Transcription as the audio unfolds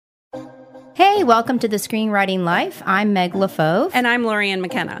Hey, welcome to the Screenwriting Life. I'm Meg LaFauve. And I'm Lorianne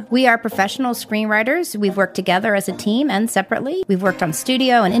McKenna. We are professional screenwriters. We've worked together as a team and separately. We've worked on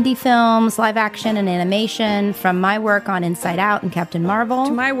studio and indie films, live action and animation, from my work on Inside Out and Captain Marvel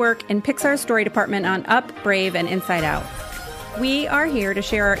to my work in Pixar's story department on Up, Brave, and Inside Out. We are here to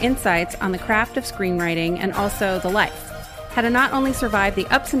share our insights on the craft of screenwriting and also the life. How to not only survive the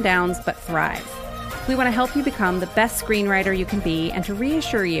ups and downs, but thrive. We want to help you become the best screenwriter you can be and to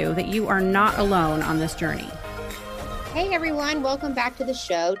reassure you that you are not alone on this journey. Hey everyone, welcome back to the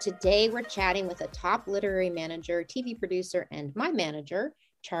show. Today we're chatting with a top literary manager, TV producer, and my manager,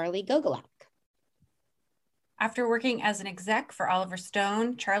 Charlie Gogolak. After working as an exec for Oliver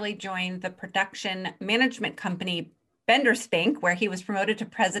Stone, Charlie joined the production management company Bender Spink, where he was promoted to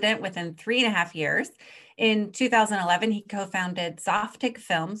president within 3.5 years. In 2011, he co-founded Zoftig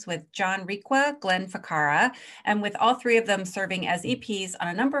Films with John Requa, Glenn Ficarra, and with all three of them serving as EPs on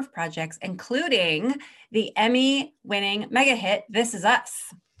a number of projects, including the Emmy-winning mega hit, This Is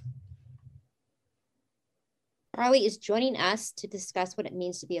Us. Charlie is joining us to discuss what it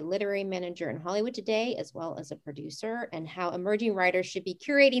means to be a literary manager in Hollywood today, as well as a producer, and how emerging writers should be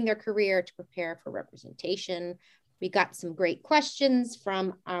curating their career to prepare for representation. We got some great questions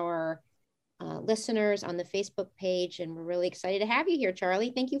from our listeners on the Facebook page, and we're really excited to have you here, Charlie.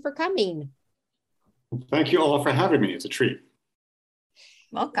 Thank you for coming. Thank you all for having me. It's a treat.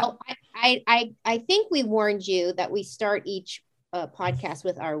 Welcome. Well, I think we warned you that we start each podcast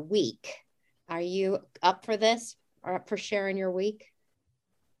with our week. Are you up for this, or up for sharing your week?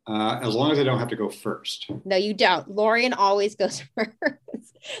 As long as I don't have to go first. No, you don't. Lorianne always goes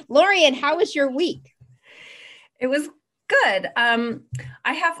first. Lorianne, how was your week? It was good.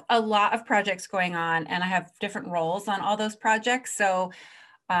 I have a lot of projects going on and I have different roles on all those projects. So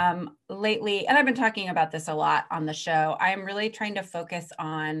lately, and I've been talking about this a lot on the show, I'm really trying to focus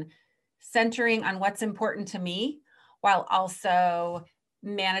on centering on what's important to me while also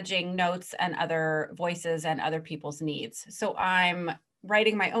managing notes and other voices and other people's needs. So I'm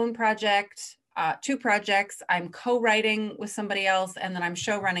writing my own project, 2 projects. I'm co-writing with somebody else, and then I'm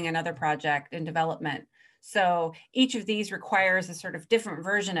show running another project in development. So each of these requires a sort of different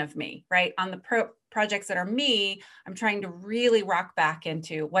version of me, right? On the projects that are me, I'm trying to really rock back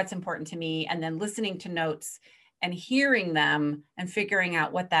into what's important to me and then listening to notes and hearing them and figuring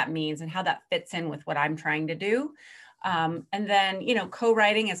out what that means and how that fits in with what I'm trying to do. And then,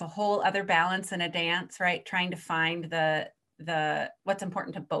 co-writing is a whole other balance and a dance, right? Trying to find the what's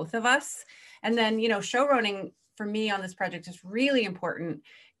important to both of us. And then, show running for me on this project is really important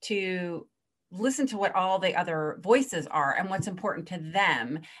to listen to what all the other voices are and what's important to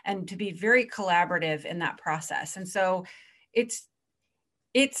them, and to be very collaborative in that process. And so it's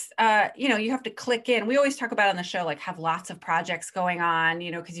you have to click in. We always talk about on the show, like, have lots of projects going on,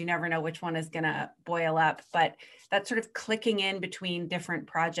 because you never know which one is going to boil up. But that sort of clicking in between different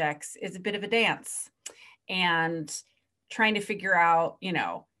projects is a bit of a dance, and trying to figure out,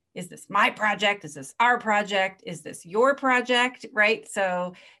 is this my project? Is this our project? Is this your project? Right.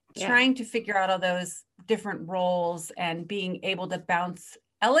 So trying to figure out all those different roles and being able to bounce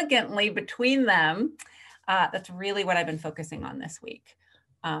elegantly between them. That's really what I've been focusing on this week.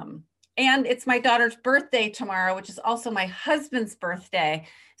 And it's my daughter's birthday tomorrow, which is also my husband's birthday.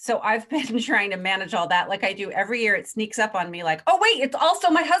 So I've been trying to manage all that like I do every year. It sneaks up on me like, oh, wait, it's also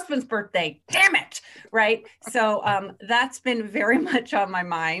my husband's birthday. Damn it. Right. So that's been very much on my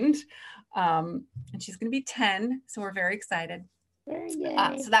mind. And she's going to be 10. So we're very excited.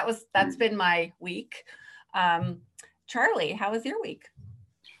 So that's been my week. Charlie, how was your week?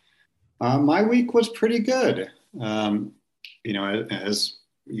 My week was pretty good. As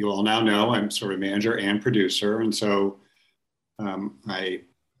you all now know, I'm sort of manager and producer. And so I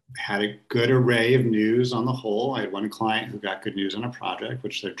had a good array of news on the whole. I had one client who got good news on a project,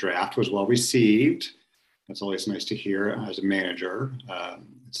 which their draft was well received. That's always nice to hear as a manager.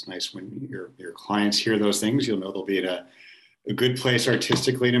 It's nice when your clients hear those things. You'll know they'll be in a good place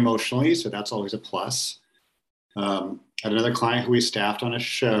artistically and emotionally. So that's always a plus. Had another client who we staffed on a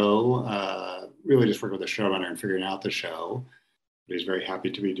show, really just working with the showrunner and figuring out the show. But he's very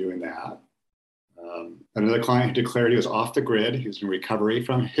happy to be doing that. Another client who declared he was off the grid. He was in recovery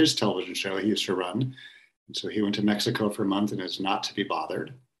from his television show he used to run. And so he went to Mexico for a month and is not to be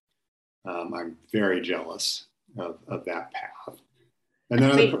bothered. I'm very jealous of that path. And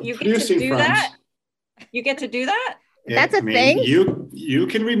then Wait, on the you producing get to do front, that? You get to do that? That's a thing? You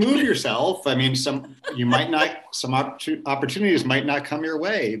can remove yourself. I mean, some opportunities might not come your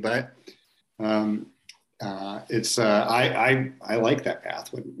way, but I like that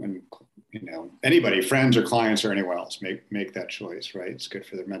path when anybody, friends or clients or anyone else, make that choice, right? It's good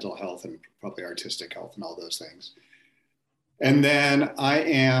for their mental health and probably artistic health and all those things. And then I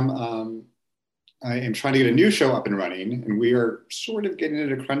am trying to get a new show up and running, and we are sort of getting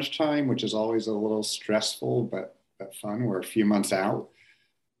into crunch time, which is always a little stressful, but fun. We're a few months out.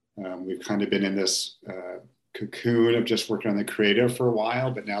 We've kind of been in this cocoon of just working on the creative for a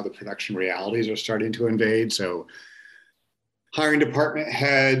while, but now the production realities are starting to invade. So hiring department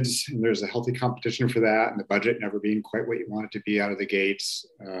heads, and there's a healthy competition for that, and the budget never being quite what you want it to be out of the gates,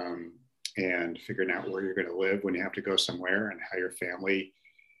 and figuring out where you're going to live when you have to go somewhere, and how your family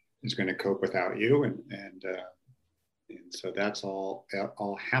is going to cope without you, and so that's all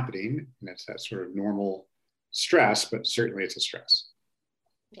happening, and it's that sort of normal stress, but certainly it's a stress.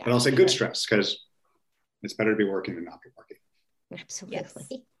 Yeah, but I'll say good stress, because it's better to be working than not be working.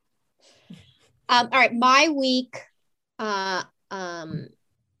 Absolutely. Yes. All right, my week.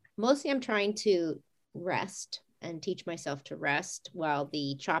 Mostly I'm trying to rest and teach myself to rest while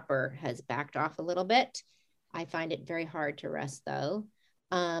the chopper has backed off a little bit. I find it very hard to rest though.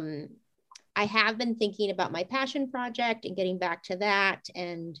 I have been thinking about my passion project and getting back to that,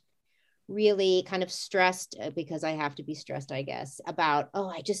 and really kind of stressed, because I have to be stressed, I guess, about,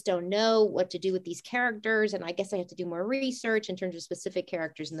 I just don't know what to do with these characters. And I guess I have to do more research in terms of specific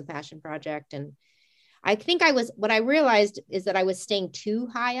characters in the passion project. And I think what I realized is that I was staying too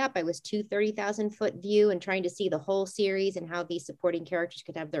high up. I was too 30,000 foot view and trying to see the whole series and how these supporting characters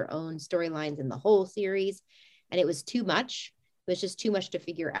could have their own storylines in the whole series. And it was too much. It was just too much to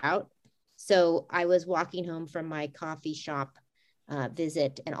figure out. So I was walking home from my coffee shop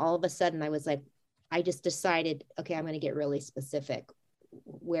visit, and all of a sudden I was like, I just decided, okay, I'm going to get really specific.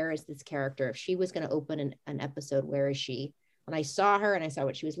 Where is this character? If she was going to open an episode, where is she? And I saw her and I saw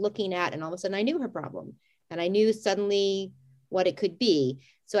what she was looking at, and all of a sudden I knew her problem, and I knew suddenly what it could be.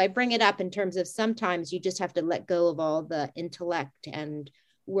 So I bring it up in terms of sometimes you just have to let go of all the intellect and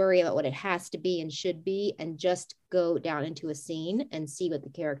worry about what it has to be and should be, and just go down into a scene and see what the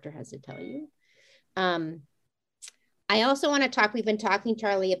character has to tell you. I also want to talk, we've been talking,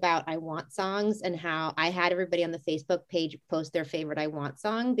 Charlie, about I Want songs, and how I had everybody on the Facebook page post their favorite I Want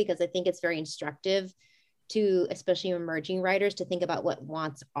song, because I think it's very instructive to, especially emerging writers, to think about what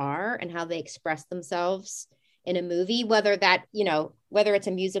wants are and how they express themselves in a movie, whether it's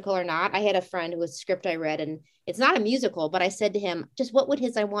a musical or not. I had a friend who was script I read, and it's not a musical, but I said to him, just what would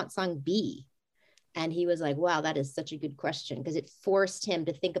his I Want song be? And he was like, wow, that is such a good question, because it forced him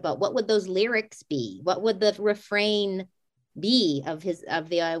to think about what would those lyrics be? What would the refrain be of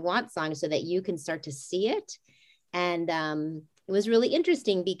the I Want song, so that you can start to see it. And it was really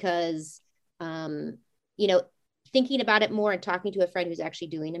interesting because, thinking about it more and talking to a friend who's actually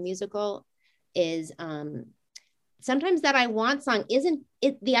doing a musical is sometimes that I Want song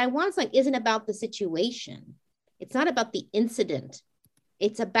the I Want song isn't about the situation. It's not about the incident.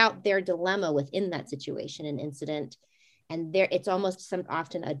 It's about their dilemma within that situation and incident. And it's almost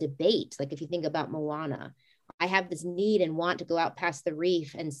often a debate. Like if you think about Moana, I have this need and want to go out past the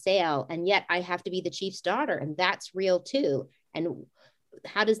reef and sail, and yet I have to be the chief's daughter, and that's real too. And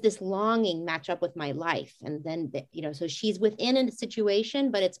how does this longing match up with my life? And then, so she's within a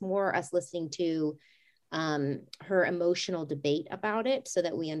situation, but it's more us listening to her emotional debate about it, so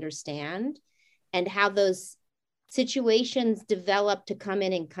that we understand, and how those situations develop to come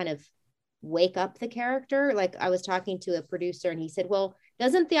in and kind of wake up the character. Like I was talking to a producer, and he said, well,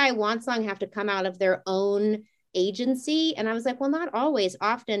 doesn't the I Want song have to come out of their own agency? And I was like, well, not always.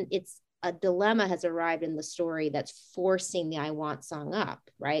 Often it's a dilemma has arrived in the story that's forcing the I Want song up,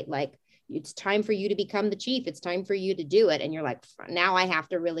 right? Like, it's time for you to become the chief. It's time for you to do it. And you're like, now I have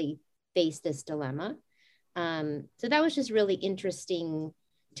to really face this dilemma. So that was just really interesting.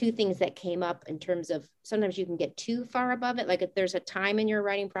 Two things that came up in terms of sometimes you can get too far above it. Like if there's a time in your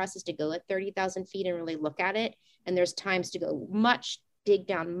writing process to go at 30,000 feet and really look at it. And there's times to go dig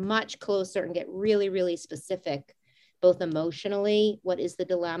down much closer and get really, really specific, both emotionally. What is the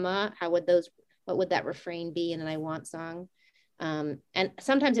dilemma? What would that refrain be in an I Want song? And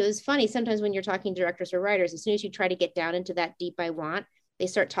sometimes it was funny. Sometimes when you're talking to directors or writers, as soon as you try to get down into that deep I Want, they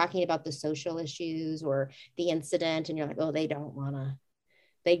start talking about the social issues or the incident. And you're like, oh, they don't want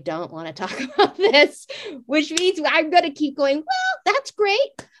to talk about this, which means I'm going to keep going, well, that's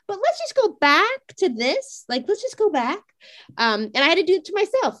great, but let's just go back to this. Like, let's just go back. And I had to do it to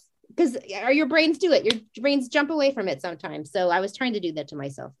myself, because your brains do it. Your brains jump away from it sometimes. So I was trying to do that to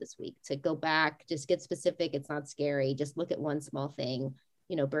myself this week, to go back, just get specific. It's not scary. Just look at one small thing,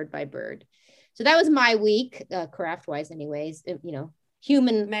 bird by bird. So that was my week, craft wise anyways,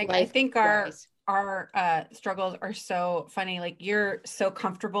 human Meg, life. I think our our struggles are so funny. Like you're so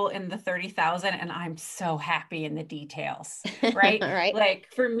comfortable in the 30,000 and I'm so happy in the details, right? Right. Like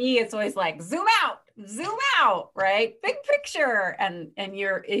for me, it's always like zoom out, right? Big picture. And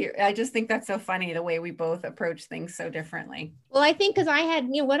I just think that's so funny the way we both approach things so differently. Well, I think because I had,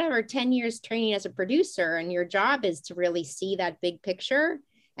 whatever, 10 years training as a producer, and your job is to really see that big picture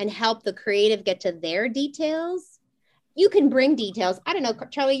and help the creative get to their details. You can bring details. I don't know,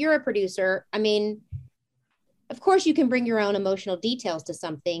 Charlie, you're a producer. I mean, of course you can bring your own emotional details to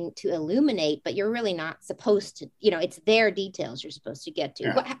something to illuminate, but you're really not supposed to, it's their details you're supposed to get to.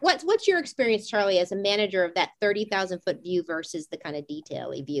 Yeah. What's your experience, Charlie, as a manager of that 30,000 foot view versus the kind of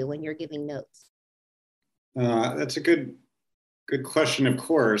detail-y view when you're giving notes? That's a good question, of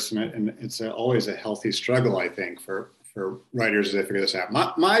course, and it's always a healthy struggle, I think, for writers as they figure this out.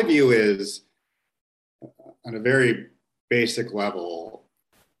 My view is, on a very basic level,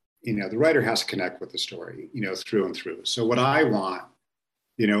 the writer has to connect with the story, through and through. So what I want,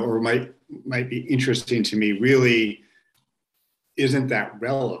 or might be interesting to me, really isn't that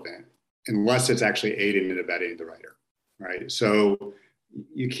relevant unless it's actually aiding and abetting the writer, right? So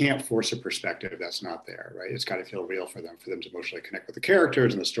you can't force a perspective that's not there, right? It's got to feel real for them to emotionally connect with the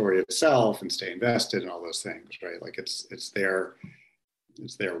characters and the story itself and stay invested and all those things, right? Like it's their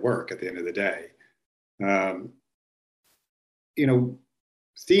work at the end of the day.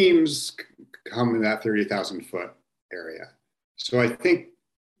 Themes come in that 30,000 foot area. So I think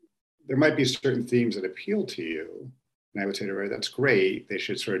there might be certain themes that appeal to you. And I would say to her, that's great. They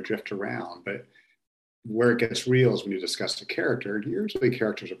should sort of drift around. But where it gets real is when you discuss a character. Usually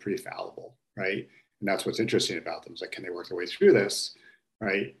characters are pretty fallible, right? And that's what's interesting about them. Is like, can they work their way through this,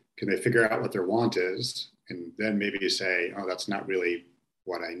 right? Can they figure out what their want is? And then maybe you say, oh, that's not really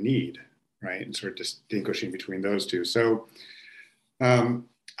what I need, right? And sort of distinguishing between those two. So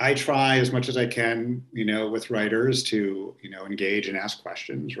I try as much as I can, with writers to, engage and ask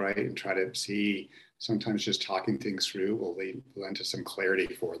questions, right? And try to see, sometimes just talking things through will lend to some clarity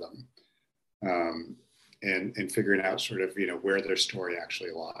for them. And figuring out sort of, where their story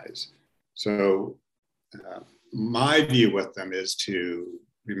actually lies. So my view with them is to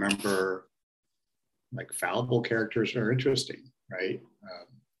remember, like, fallible characters are interesting, right?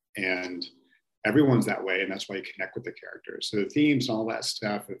 And everyone's that way, and that's why you connect with the characters. So the themes and all that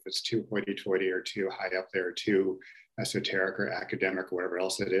stuff, if it's too hoity-toity or too high up there, or too esoteric or academic or whatever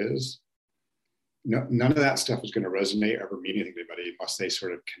else it is, none of that stuff is going to resonate or ever mean anything to anybody unless they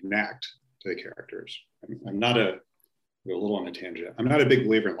sort of connect to the characters. I'm not a little on a tangent. I'm not a big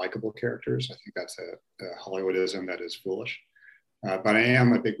believer in likable characters. I think that's a Hollywoodism that is foolish. But I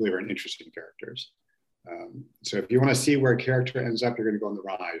am a big believer in interesting characters. So if you want to see where a character ends up, you're going to go on the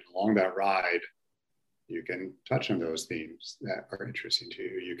ride. Along that ride, you can touch on those themes that are interesting to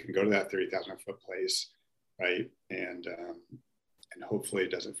you. You can go to that 30,000 foot place, right? And hopefully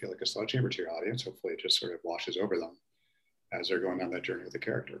it doesn't feel like a slow chamber to your audience. Hopefully it just sort of washes over them as they're going on that journey with the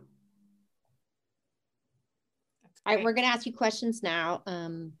character. All right, we're going to ask you questions now.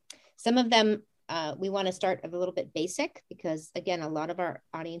 Some of them we want to start a little bit basic because, again, a lot of our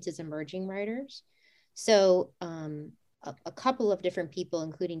audience is emerging writers. So a couple of different people,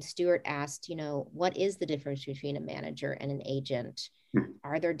 including Stuart, asked, what is the difference between a manager and an agent?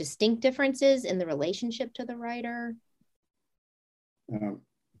 Are there distinct differences in the relationship to the writer?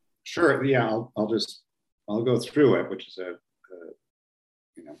 Sure. Yeah, I'll go through it, which is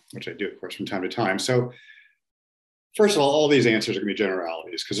which I do, of course, from time to time. So first of all these answers are going to be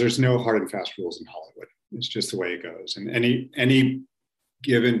generalities because there's no hard and fast rules in Hollywood. It's just the way it goes. And any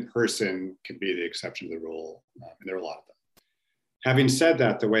given person can be the exception to the rule, and there are a lot of them. Having said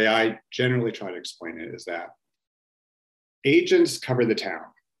that, the way I generally try to explain it is that agents cover the town,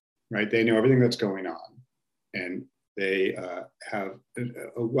 right? They know everything that's going on, and they have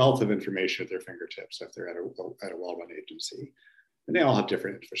a wealth of information at their fingertips if they're at a well-run agency. And they all have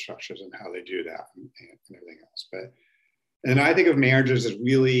different infrastructures and how they do that and everything else. And I think of managers as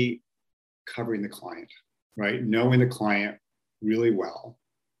really covering the client, right? Knowing the client really well,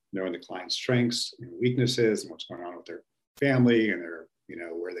 knowing the client's strengths and weaknesses and what's going on with their family and their,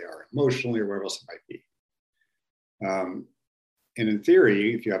 where they are emotionally or wherever else it might be. And in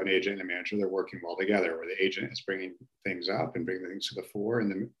theory, if you have an agent and a manager, they're working well together, where the agent is bringing things up and bringing things to the fore,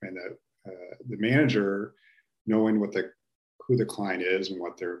 and the manager, knowing who the client is and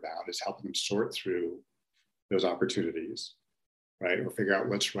what they're about, is helping them sort through those opportunities, right? Or figure out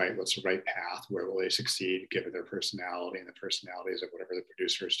what's the right path, where will they succeed given their personality and the personalities of whatever the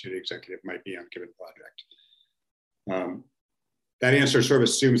producer or studio executive might be on a given project. That answer sort of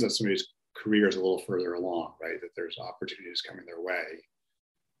assumes that somebody's career is a little further along, right? That there's opportunities coming their way.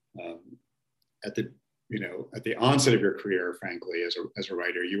 at the at the onset of your career, frankly, as a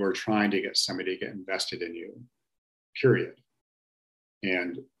writer, you are trying to get somebody to get invested in you, period,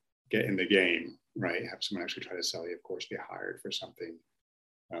 and get in the game, right? Have someone actually try to sell you, of course, be hired for something.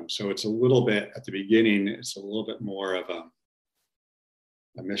 So it's a little bit at the beginning, it's a little bit more of a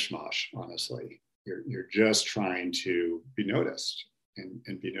mishmash, honestly. You're just trying to be noticed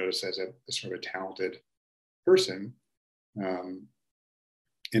and be noticed as a sort of a talented person.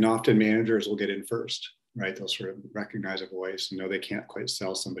 And often managers will get in first, right? They'll sort of recognize a voice and know they can't quite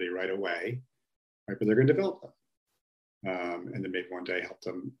sell somebody right away, right? But they're going to develop them. And then maybe one day help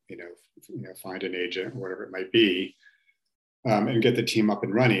them, find an agent or whatever it might be, and get the team up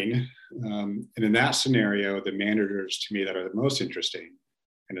and running. And in that scenario, the managers to me that are the most interesting,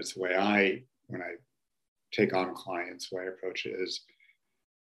 and it's the way when I take on clients, the way I approach it is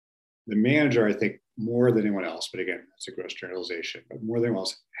the manager, I think more than anyone else, but again, it's a gross generalization, but more than anyone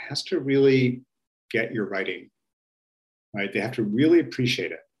else has to really get your writing, right? They have to really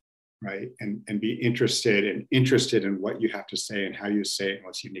appreciate it, right? And be interested in what you have to say and how you say it and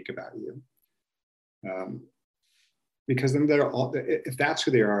what's unique about you. Because then if that's who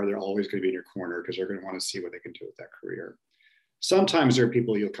they are, they're always going to be in your corner because they're going to want to see what they can do with that career. Sometimes there are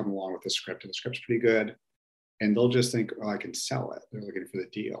people you'll come along with the script and the script's pretty good and they'll just think, oh, I can sell it. They're looking for the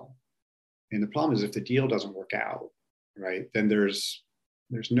deal. And the problem is if the deal doesn't work out, right, then there's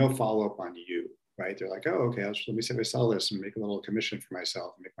no follow-up on you, right? They're like, oh, okay, let me see if I sell this and make a little commission for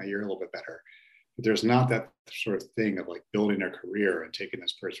myself and make my year a little bit better. But there's not that sort of thing of like building a career and taking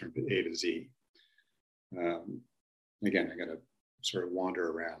this person from A to Z. Again, I'm going to sort of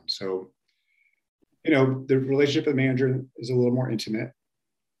wander around. So, the relationship with the manager is a little more intimate.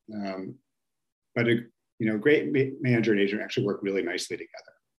 But a great manager and agent actually work really nicely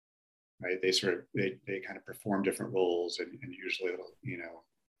together, right? They kind of perform different roles and usually it'll,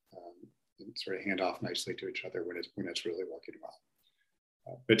 sort of hand off nicely to each other when it's really working well.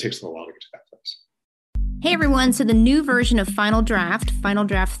 But it takes a little while to get to that place. Hey everyone, so the new version of Final Draft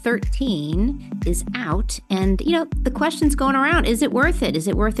 13, is out. And, the question's going around, is it worth it? Is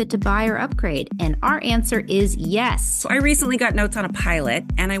it worth it to buy or upgrade? And our answer is yes. So I recently got notes on a pilot,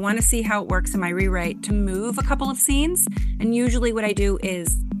 and I want to see how it works in my rewrite to move a couple of scenes. And usually what I do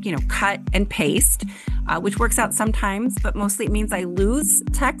is, cut and paste, which works out sometimes, but mostly it means I lose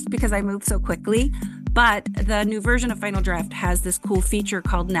text because I move so quickly. But the new version of Final Draft has this cool feature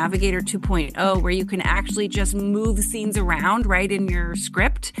called Navigator 2.0, where you can actually just move scenes around right in your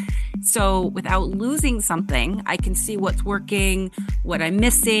script. So without losing something, I can see what's working, what I'm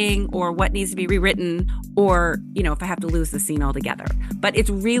missing, or what needs to be rewritten, or, if I have to lose the scene altogether. But it's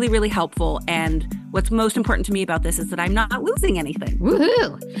really, really helpful. And what's most important to me about this is that I'm not losing anything.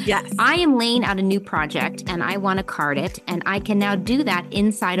 Woohoo! Yes. I am laying out a new project and I want to card it, and I can now do that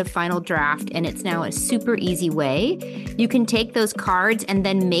inside of Final Draft, and it's now a super easy way. You can take those cards and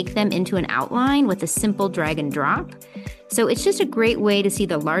then make them into an outline with a simple drag and drop. So it's just a great way to see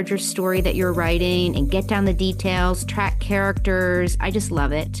the larger story that you're writing and get down the details, track characters. I just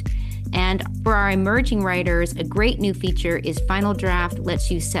love it. And for our emerging writers, a great new feature is Final Draft lets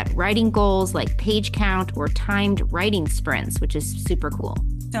you set writing goals like page count or timed writing sprints, which is super cool.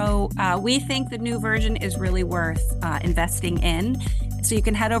 So we think the new version is really worth investing in. So you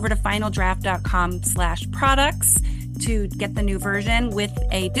can head over to finaldraft.com/products to get the new version with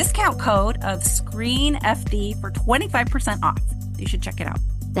a discount code of SCREENFD for 25% off. You should check it out.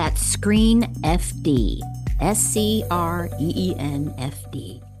 That's SCREENFD, SCREENFD.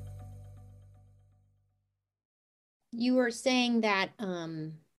 You were saying that,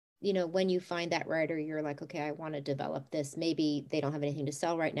 when you find that writer, you're like, okay, I want to develop this. Maybe they don't have anything to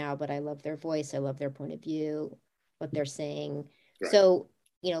sell right now, but I love their voice. I love their point of view, what they're saying. Right. So,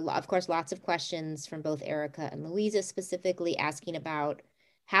 of course, lots of questions from both Erica and Louisa specifically asking about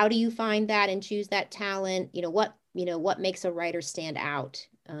how do you find that and choose that talent? What makes a writer stand out?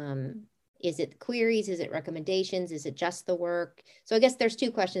 Is it queries? Is it recommendations? Is it just the work? So I guess there's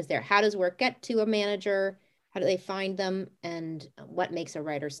two questions there. How does work get to a manager? How do they find them? And what makes a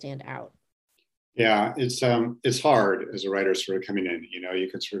writer stand out? Yeah, it's hard as a writer sort of coming in. You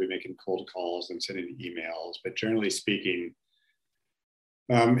can sort of be making cold calls and sending emails, but generally speaking,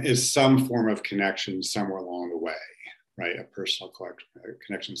 is some form of connection somewhere along the way, right? A personal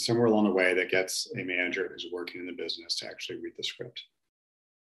connection somewhere along the way that gets a manager who's working in the business to actually read the script.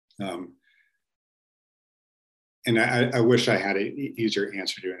 And I wish I had an easier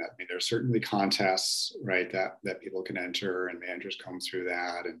answer doing that. I mean, there's certainly contests, right, that people can enter, and managers come through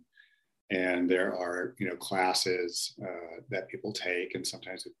that, and there are classes that people take, and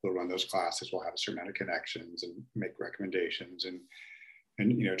sometimes people who run those classes will have a certain amount of connections and make recommendations, and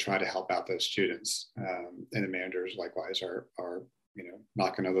and try to help out those students. And the managers likewise are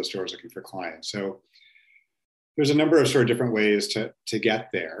knocking on those doors looking for clients. So there's a number of sort of different ways to get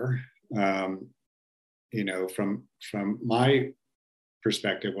there. From my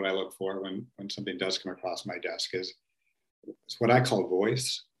perspective, what I look for when something does come across my desk is it's what I call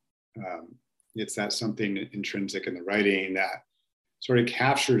voice. It's that something intrinsic in the writing that sort of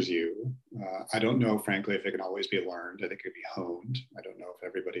captures you. I don't know, frankly, if it can always be learned. I think it could be honed. I don't know if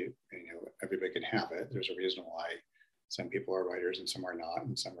everybody can have it. There's a reason why some people are writers and some are not,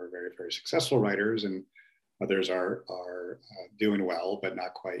 and some are very, very successful writers, and others are doing well, but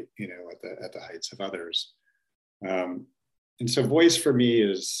not quite, at the heights of others. And so voice for me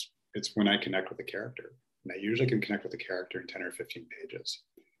it's when I connect with a character. And I usually can connect with a character in 10 or 15 pages.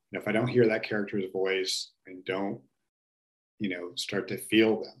 And if I don't hear that character's voice and don't, start to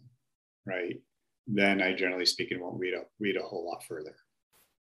feel them, right, then I generally speaking won't read a whole lot further.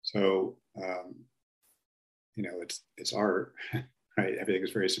 So, it's art, right? Everything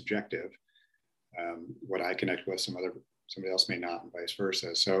is very subjective. What I connect with, somebody else may not, and vice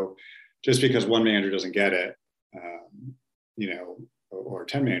versa. So just because one manager doesn't get it, or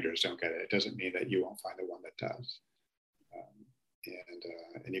 10 managers don't get it, it doesn't mean that you won't find the one that does.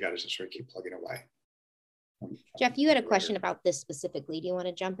 And you got to just sort of keep plugging away. Jeff, you had a question about this specifically. Do you want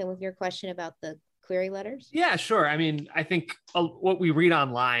to jump in with your question about the query letters? Yeah, sure. I mean, I think what we read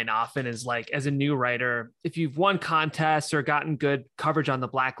online often is like, as a new writer, if you've won contests or gotten good coverage on the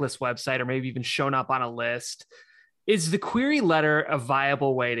Blacklist website, or maybe even shown up on a list, is the query letter a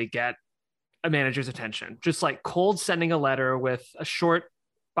viable way to get a manager's attention? Just like cold sending a letter with a short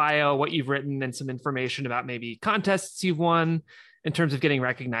bio, what you've written, and some information about maybe contests you've won in terms of getting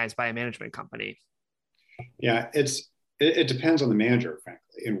recognized by a management company. Yeah, it depends on the manager,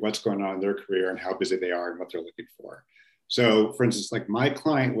 frankly, and what's going on in their career and how busy they are and what they're looking for. So, for instance, like my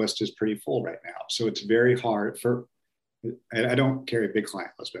client list is pretty full right now. So it's very hard I don't carry a big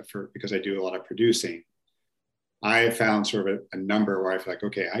client list, but because I do a lot of producing, I have found sort of a number where I feel like,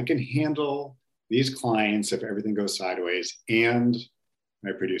 okay, I can handle these clients if everything goes sideways and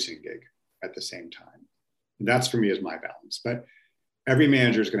my producing gig at the same time. And that's for me is my balance. But every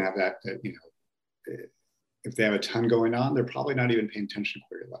manager is going to have that, if they have a ton going on, they're probably not even paying attention to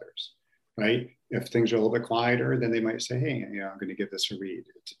query letters, right? If things are a little bit quieter, then they might say, hey, I'm going to give this a read.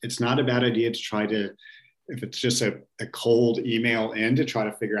 It's not a bad idea to try to, if it's just a cold email in, to try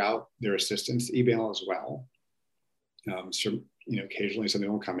to figure out their assistant's email as well. So, occasionally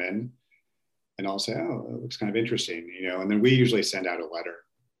something will come in and I'll say, oh, it looks kind of interesting, and then we usually send out a letter,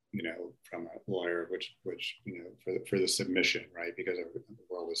 from a lawyer, which for the submission, right? Because the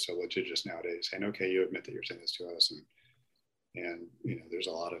world is so litigious nowadays, saying, okay, you admit that you're saying this to us, and there's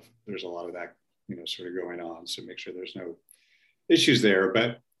a lot of that, sort of going on. So make sure there's no issues there,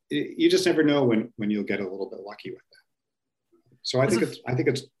 but you just never know when you'll get a little bit lucky with that. So I think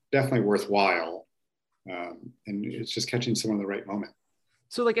it's definitely worthwhile, and it's just catching someone in the right moment.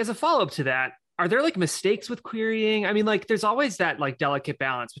 So, like, as a follow-up to that, are there like mistakes with querying? I mean, like, there's always that like delicate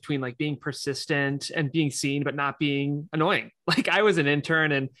balance between like being persistent and being seen, but not being annoying. Like, I was an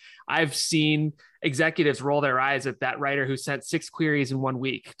intern and I've seen executives roll their eyes at that writer who sent 6 queries in 1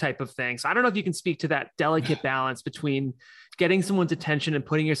 week type of thing. So I don't know if you can speak to that delicate balance between getting someone's attention and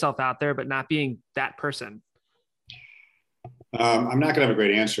putting yourself out there, but not being that person. I'm not going to have a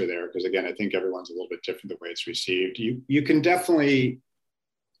great answer there because, again, I think everyone's a little bit different the way it's received. You can definitely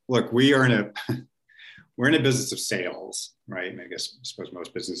look. We're in a business of sales, right? And I suppose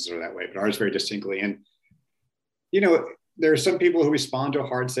most businesses are that way, but ours very distinctly. And there are some people who respond to a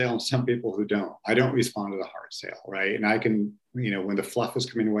hard sale and some people who don't. I don't respond to the hard sale, right? And I can, when the fluff is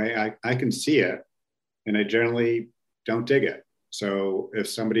coming away, I can see it, and I generally don't dig it. So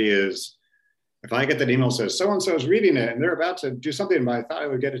if I get that email that says so-and-so is reading it and they're about to do something, but I thought I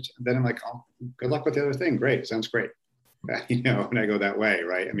would get it, then I'm like, oh, good luck with the other thing. Great, sounds great. And I go that way,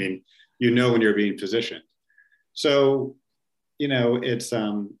 right? I mean, when you're being positioned. So, it's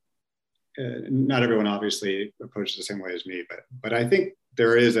not everyone obviously approaches the same way as me, but I think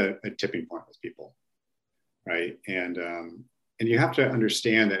there is a tipping point with people, right? And you have to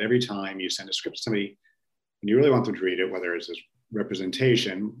understand that every time you send a script to somebody and you really want them to read it, whether it's as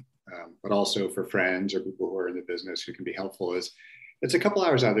representation, but also for friends or people who are in the business who can be helpful, it's a couple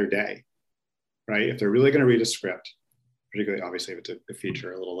hours out of their day, right? If they're really going to read a script, particularly obviously if it's a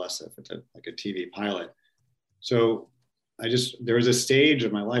feature, a little less if it's like a TV pilot. So there was a stage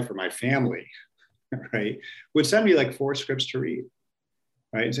of my life where my family, right, would send me like 4 scripts to read,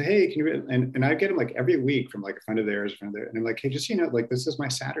 right? And say, hey, can you read? And I get them like every week from like a friend of theirs, and I'm like, hey, just, like this is my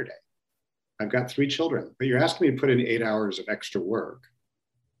Saturday. I've got 3 children, but you're asking me to put in 8 hours of extra work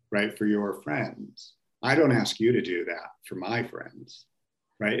right, for your friends. I don't ask you to do that for my friends,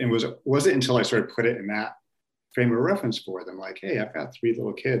 right? And wasn't until I sort of put it in that frame of reference for them, like, hey, I've got 3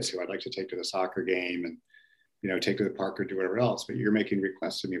 little kids who I'd like to take to the soccer game and, you know, take to the park or do whatever else, but you're making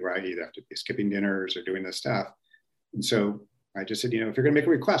requests of me where I either have to be skipping dinners or doing this stuff. And so I just said, you know, if you're going to make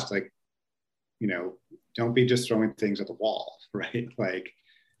a request, like, you know, don't be just throwing things at the wall, right? Like,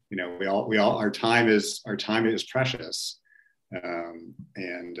 you know, we all, our time is precious. And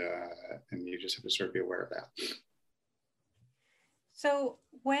you just have to sort of be aware of that. So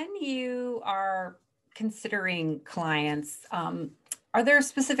when you are considering clients, are there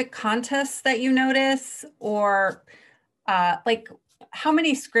specific contests that you notice, or like how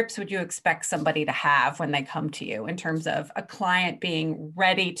many scripts would you expect somebody to have when they come to you in terms of a client being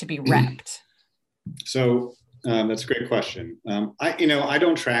ready to be repped? So that's a great question. I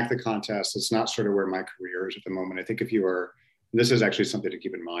don't track the contest. It's not sort of where my career is at the moment. I think if you are, this is actually something to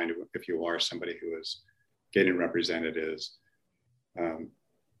keep in mind if you are somebody who is getting represented is,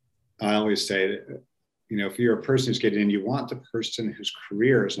 I always say that, you know, if you're a person who's getting in, you want the person whose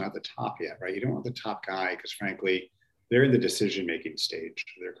career is not the top yet, right? You don't want the top guy because frankly, they're in the decision-making stage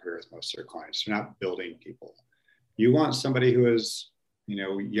of their career with most of their clients. They're not building people. You want somebody who is, you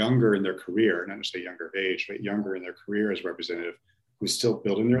know, younger in their career, not necessarily younger of age, but younger in their career as representative, who's still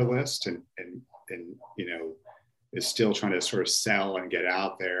building their list and you know, is still trying to sort of sell and get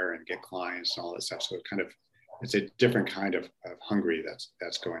out there and get clients and all that stuff. So it's a different kind of hungry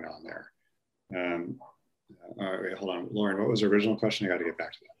that's going on there. All right, hold on, Lauren, what was the original question? I got to get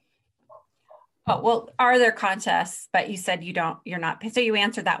back to that. Oh, well, are there contests? But you said you're not, so you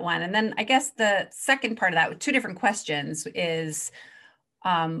answered that one. And then I guess the second part of that with 2 different questions is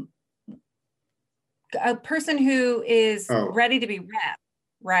a person who is ready to be rep,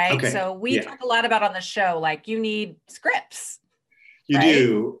 right? Okay. So we talk a lot about on the show, like you need scripts. You right?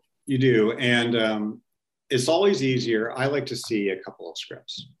 do. And it's always easier. I like to see a couple of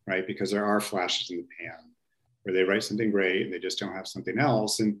scripts, right? Because there are flashes in the pan where they write something great and they just don't have something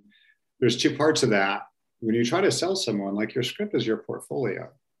else. And there's 2 parts of that. When you try to sell someone, like your script is your portfolio,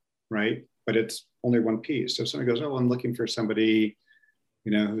 right? But it's only one piece. So if somebody goes, oh, I'm looking for somebody,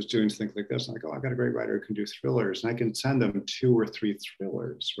 you know, who's doing things like this. I'm like, oh, I've got a great writer who can do thrillers. And I can send them 2 or 3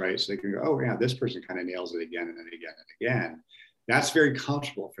 thrillers, right? So they can go, oh yeah, this person kind of nails it again and then again and again. That's very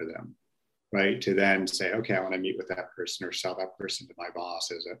comfortable for them, right? To then say, okay, I want to meet with that person or sell that person to my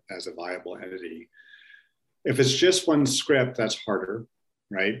boss as a viable entity. If it's just one script, that's harder,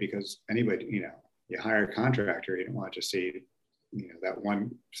 right? Because anybody, you know, you hire a contractor, you don't want to see, you know, that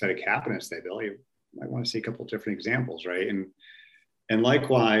one set of cabinets they build. You might want to see a couple of different examples, right? And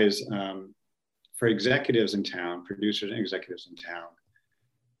likewise, for executives in town, producers and executives in town,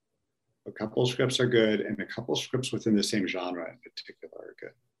 a couple of scripts are good, and a couple of scripts within the same genre in particular are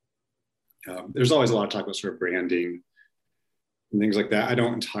good. There's always a lot of talk about sort of branding and things like that. I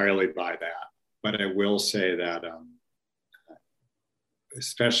don't entirely buy that, but I will say that,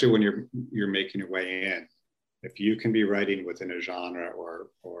 especially when you're making your way in, if you can be writing within a genre, or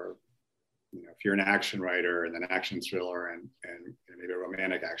you know, if you're an action writer and an action thriller and maybe a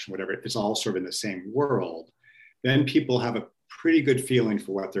romantic action, whatever, it's all sort of in the same world, then people have a pretty good feeling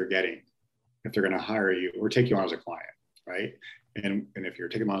for what they're getting if they're going to hire you or take you on as a client, right? And if you're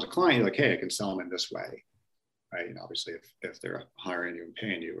taking them on as a client, you're like, hey, I can sell them in this way, right? And obviously, if they're hiring you and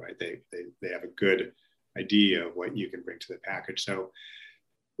paying you, right, they have a good idea of what you can bring to the package. So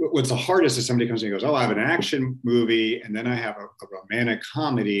what's the hardest is somebody comes in and goes, oh, I have an action movie, and then I have a romantic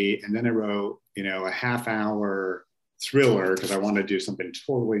comedy, and then I wrote, you know, a half-hour thriller because I want to do something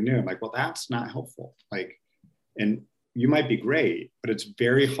totally new. I'm like, well, that's not helpful. Like, and you might be great, but it's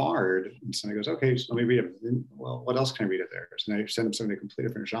very hard. And somebody goes, okay, so let me read it. Well, what else can I read of theirs? And I send them something a completely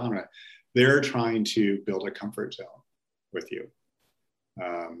different genre. They're trying to build a comfort zone with you.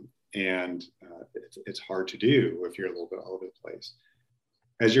 It's hard to do if you're a little bit all over the place.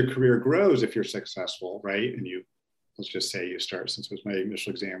 As your career grows, if you're successful, right? And let's just say you start, since it was my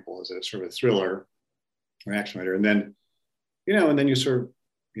initial example, as a sort of a thriller or action writer. And then, you know, and then you sort of,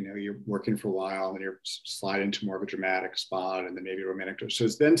 you know, you're working for a while and then you're sliding into more of a dramatic spot and then maybe romantic. So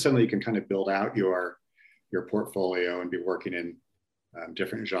then suddenly you can kind of build out your portfolio and be working in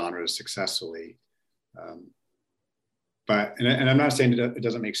different genres successfully. But I'm not saying it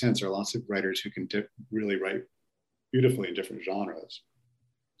doesn't make sense. There are lots of writers who can really write beautifully in different genres.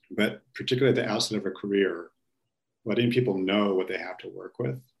 But particularly at the outset of a career, letting people know what they have to work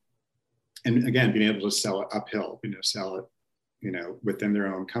with. And again, being able to sell it uphill, you know, sell it, you know, within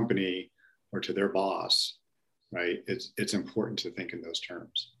their own company or to their boss, right? It's important to think in those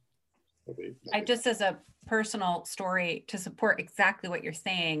terms. I just, as a personal story to support exactly what you're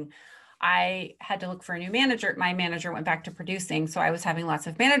saying, I had to look for a new manager. My manager went back to producing. So I was having lots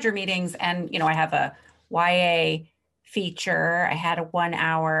of manager meetings, and, I have a YA feature. I had a 1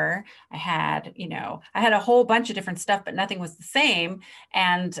 hour. I had a whole bunch of different stuff, but nothing was the same.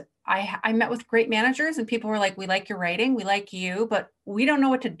 And I met with great managers, and people were like, we like your writing, we like you, but we don't know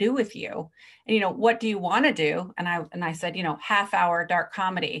what to do with you. And, what do you want to do? And I said, half-hour dark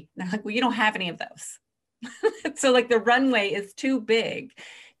comedy. And they're like, well, you don't have any of those. So like the runway is too big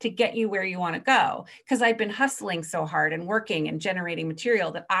to get you where you want to go. Because I'd been hustling so hard and working and generating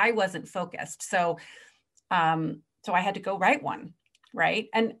material that I wasn't focused. So I had to go write one, right?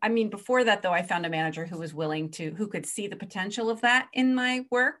 And I mean, before that, though, I found a manager who was who could see the potential of that in my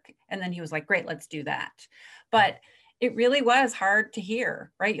work. And then he was like, great, let's do that. But it really was hard to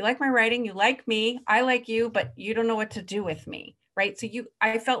hear, right? You like my writing, you like me, I like you, but you don't know what to do with me, right? So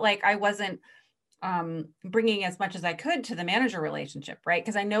I felt like I wasn't bringing as much as I could to the manager relationship, right?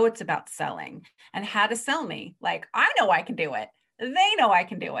 Because I know it's about selling and how to sell me. Like, I know I can do it. They know I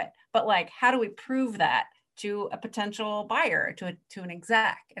can do it. But like, how do we prove that to a potential buyer, to an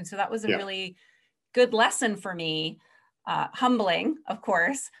exec? And so that was a really good lesson for me, humbling, of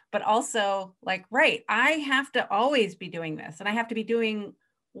course, but also like, right, I have to always be doing this, and I have to be doing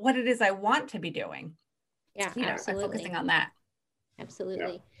what it is I want to be doing. Yeah, absolutely. Focusing on that.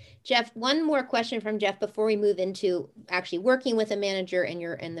 Absolutely. Yeah. Jeff, one more question from Jeff before we move into actually working with a manager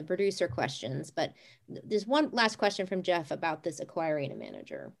and the producer questions. But there's one last question from Jeff about this acquiring a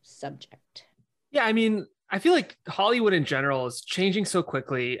manager subject. Yeah, I mean, I feel like Hollywood in general is changing so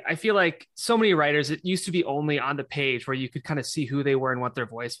quickly. I feel like so many writers, it used to be only on the page where you could kind of see who they were and what their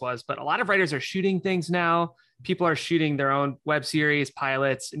voice was. But a lot of writers are shooting things now. People are shooting their own web series,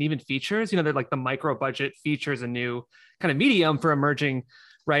 pilots, and even features. They're like the micro budget features, a new kind of medium for emerging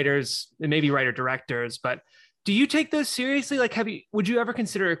writers and maybe writer directors. But do you take those seriously? Like, would you ever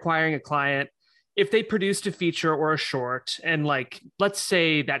consider acquiring a client if they produced a feature or a short, and like, let's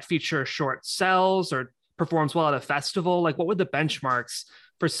say that feature or short sells or performs well at a festival? Like, what would the benchmarks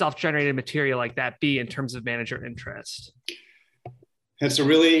for self-generated material like that be in terms of manager interest? It's a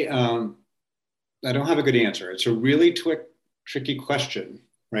really, I don't have a good answer. It's a really tricky question,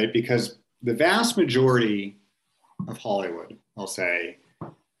 right? Because the vast majority of Hollywood, I'll say,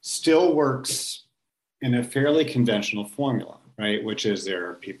 still works in a fairly conventional formula, right? Which is, there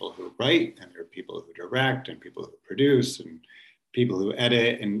are people who write, and there are people who direct, and people who produce, and people who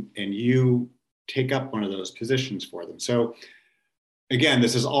edit, and you take up one of those positions for them. So again,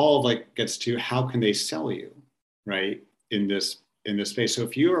 this is all like gets to how can they sell you, right? In this space. So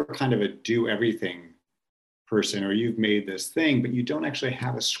if you are kind of a do everything person, or you've made this thing, but you don't actually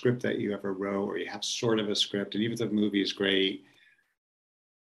have a script that you ever wrote, or you have sort of a script, and even if the movie is great,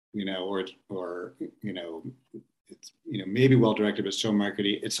 or it's maybe well directed but so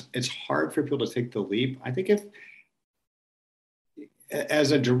markety, it's hard for people to take the leap. I think if,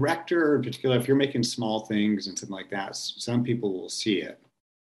 as a director in particular, if you're making small things and something like that, some people will see it,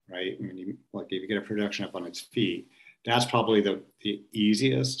 right? I mean, if you get a production up on its feet, that's probably the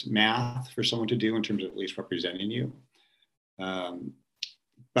easiest math for someone to do in terms of at least representing you.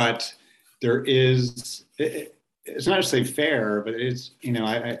 But there is, it's not necessarily fair, but it's,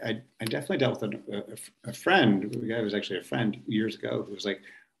 I definitely dealt with a friend, a guy who was actually a friend years ago, who was like,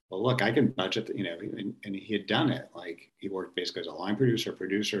 well, look, I can budget, and he had done it. Like, he worked basically as a line producer,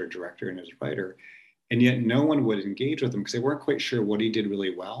 director, and as a writer. And yet no one would engage with him because they weren't quite sure what he did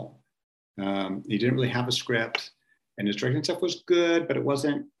really well. He didn't really have a script, and his directing stuff was good, but it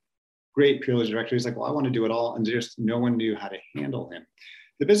wasn't great purely as a director. He's like, well, I want to do it all. And just no one knew how to handle him.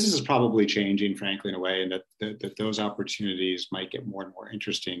 The business is probably changing, frankly, in a way, and that those opportunities might get more and more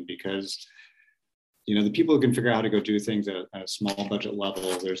interesting because, the people who can figure out how to go do things at a small budget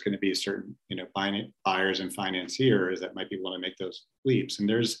level, there's going to be certain, buyers and financiers that might be willing to make those leaps. And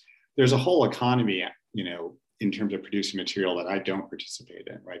there's a whole economy, in terms of producing material that I don't participate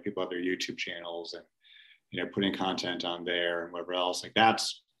in, right? People have their YouTube channels and, putting content on there and whatever else. Like,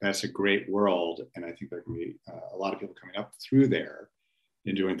 that's a great world. And I think there can be a lot of people coming up through there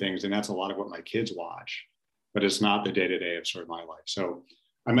and doing things. And that's a lot of what my kids watch, but it's not the day-to-day of sort of my life. So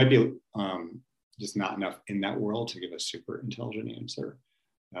I might be just not enough in that world to give a super intelligent answer.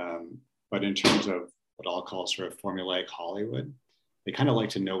 But in terms of what I'll call sort of formulaic Hollywood, they kind of like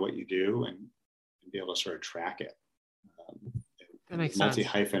to know what you do and be able to sort of track it. That makes sense.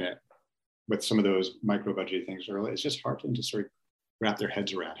 Multi-hyphenate with some of those micro budget things early. It's just hard for them to sort of wrap their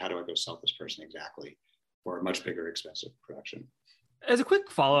heads around, how do I go sell this person exactly for a much bigger, expensive production. As a quick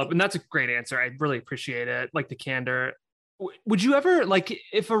follow-up, and that's a great answer, I really appreciate it, like the candor. would you ever, like,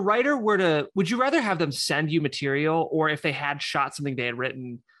 if a writer were to, would you rather have them send you material, or if they had shot something they had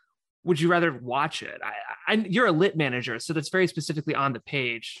written, would you rather watch it? You're a lit manager, so that's very specifically on the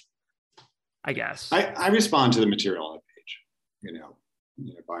page, I guess. I respond to the material on the page,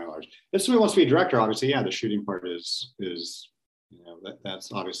 by and large. If somebody wants to be a director, obviously, yeah, the shooting part is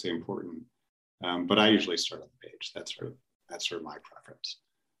that's obviously important. But I usually start on the page. That's sort of my preference.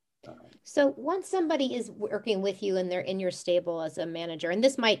 So once somebody is working with you and they're in your stable as a manager, and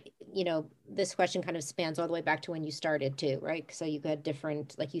this might, this question kind of spans all the way back to when you started too, right? So you had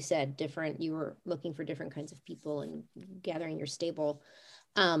different, like you said, you were looking for different kinds of people and gathering your stable.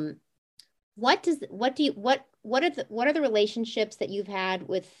 What are the relationships that you've had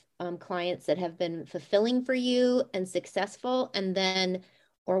with clients that have been fulfilling for you and successful? And then,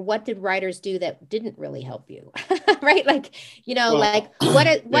 or what did writers do that didn't really help you? Right? Like,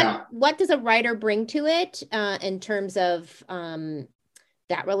 what does a writer bring to it in terms of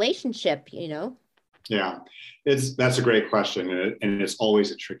that relationship, Yeah, that's a great question. And it's always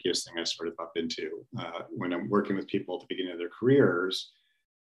the trickiest thing I sort of up into when I'm working with people at the beginning of their careers,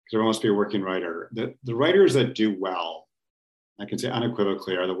 because there must be a working writer. The writers that do well, I can say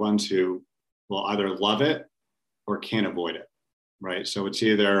unequivocally, are the ones who will either love it or can't avoid it, right? So it's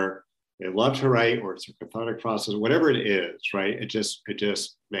either they love to write or it's a cathartic process, whatever it is, right? It just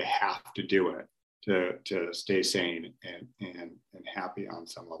they have to do it to stay sane and happy on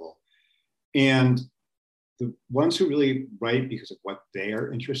some level. And the ones who really write because of what they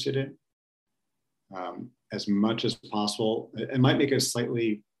are interested in, as much as possible, it might make it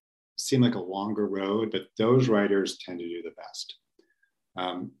slightly seem like a longer road, but those writers tend to do the best.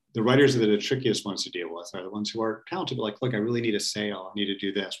 The writers that are the trickiest ones to deal with are the ones who are talented, like, look, I really need a sale. I need to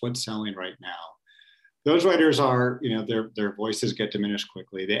do this. What's selling right now? Those writers are, their voices get diminished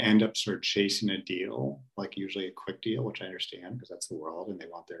quickly. They end up sort of chasing a deal, like usually a quick deal, which I understand because that's the world and they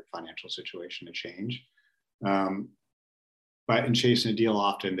want their financial situation to change. But in chasing a deal,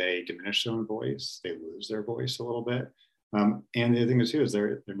 often they diminish their own voice. They lose their voice a little bit. And the other thing too is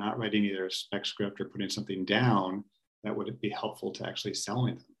they're not writing either a spec script or putting something down that would be helpful to actually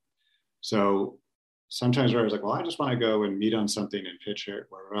selling them. So sometimes writers are like, well, I just want to go and meet on something and pitch it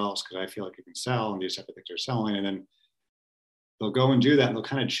wherever else because I feel like it can sell and these type of things are selling. And then they'll go and do that and they'll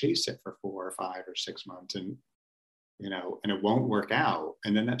kind of chase it for 4 or 5 or 6 months and it won't work out.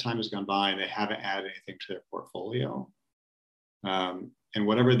 And then that time has gone by and they haven't added anything to their portfolio. And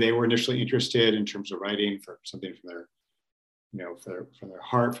whatever they were initially interested in terms of writing for something from their from their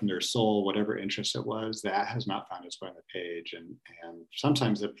heart, from their soul, whatever interest it was, that has not found its way on the page. And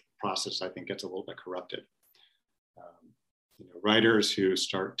sometimes the process, I think, gets a little bit corrupted. Writers who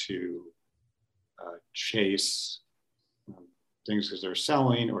start to chase things because they're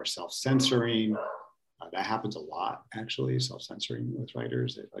selling or self-censoring, that happens a lot, actually, self-censoring with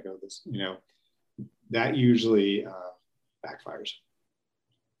writers. They like, oh, this, that usually backfires.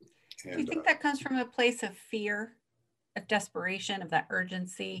 And, do you think that comes from a place of fear? Of desperation, of that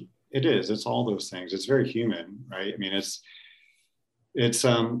urgency? It is. It's all those things. It's very human, right? I mean, it's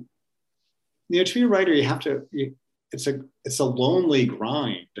to be a writer, you have to. It's a lonely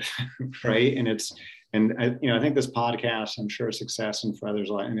grind, right? And I think this podcast, I'm sure, a success, and for others,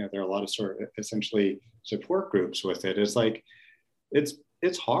 there are a lot of sort of essentially support groups with it. It's like it's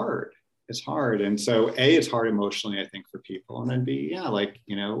hard. It's hard, and so A, it's hard emotionally, I think, for people, and then B, yeah, like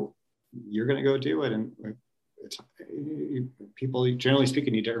you're going to go do it, and people, generally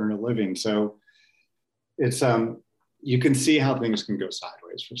speaking, need to earn a living. So it's you can see how things can go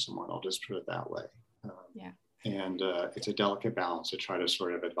sideways for someone. I'll just put it that way. And it's a delicate balance to try to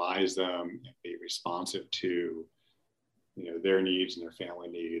sort of advise them and be responsive to their needs and their family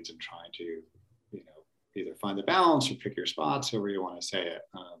needs, and trying to either find the balance or pick your spots, however you want to say it.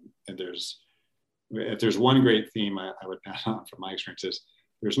 And if there's one great theme I would pass on from my experiences,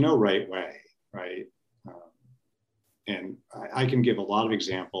 there's no right way, right? And I can give a lot of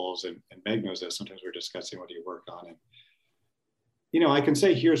examples, and Meg knows this. Sometimes we're discussing what do you work on, and I can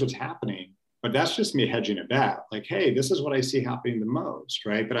say, here's what's happening, but that's just me hedging a bet. Like, hey, this is what I see happening the most,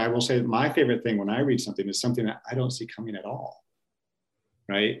 right? But I will say that my favorite thing when I read something is something that I don't see coming at all,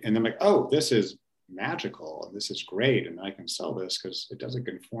 right? And I'm like, oh, this is magical, and this is great, and I can sell this because it doesn't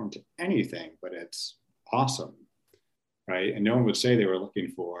conform to anything, but awesome, right? And no one would say they were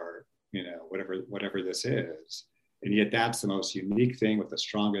looking for, whatever this is. And yet that's the most unique thing with the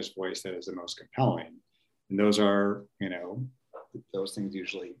strongest voice that is the most compelling. And those are, those things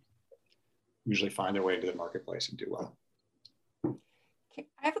usually find their way into the marketplace and do well. Okay.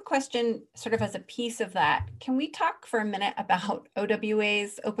 I have a question sort of as a piece of that. Can we talk for a minute about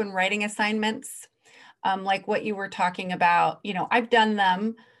OWA's open writing assignments? like what you were talking about. I've done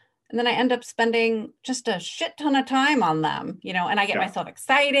them, and then I end up spending just a shit ton of time on them, and I get myself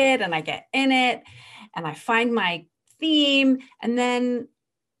excited and I get in it and I find my theme. And then,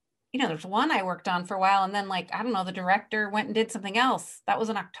 there's one I worked on for a while, and then like, I don't know, the director went and did something else. That was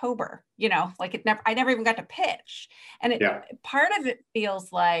in October, like I never even got to pitch. And part of it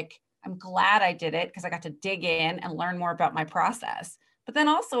feels like I'm glad I did it because I got to dig in and learn more about my process. But then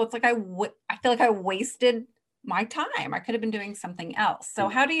also it's like, I feel like I wasted my time. I could have been doing something else. So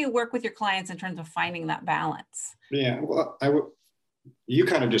how do you work with your clients in terms of finding that balance? Yeah, well, you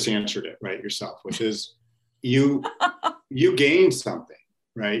kind of just answered it right yourself, which is you gain something,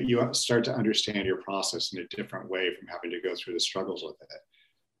 right? You start to understand your process in a different way from having to go through the struggles with it.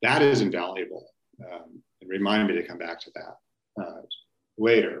 That is invaluable. And remind me to come back to that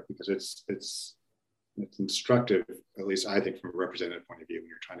later, because it's instructive, at least I think from a representative point of view, when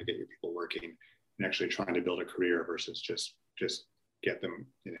you're trying to get your people working and actually trying to build a career versus just get them,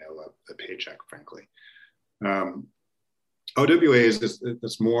 a paycheck, frankly. OWA is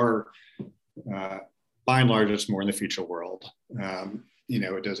that's more, by and large, it's more in the feature world.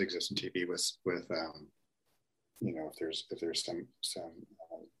 It does exist in TV with if there's some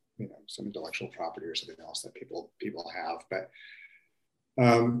some intellectual property or something else that people have, but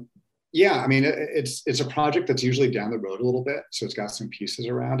it's a project that's usually down the road a little bit. So it's got some pieces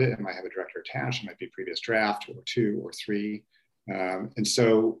around it. It might have a director attached. It might be previous draft or 2 or 3. And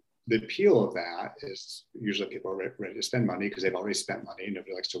so the appeal of that is usually people are ready to spend money because they've already spent money.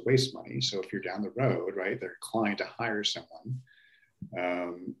 Nobody likes to waste money. So if you're down the road, right, they're inclined to hire someone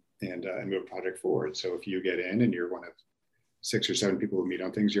and move a project forward. So if you get in and you're one of 6 or 7 people who meet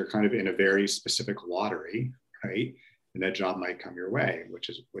on things, you're kind of in a very specific lottery, right? And that job might come your way, which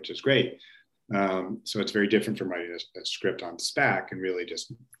is great. So it's very different from writing a script on spec and really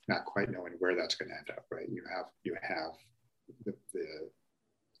just not quite knowing where that's going to end up, right? You have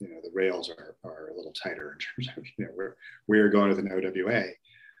the rails are a little tighter in terms of where you're going with an OWA.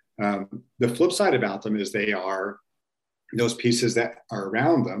 The flip side about them is they are those pieces that are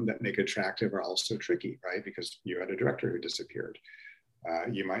around them that make it attractive are also tricky, right? Because you had a director who disappeared.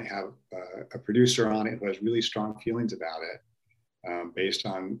 You might have a producer on it who has really strong feelings about it based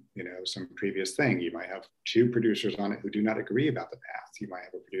on some previous thing. You might have 2 producers on it who do not agree about the path. You might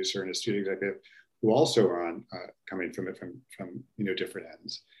have a producer and a studio executive who also are on coming from it from different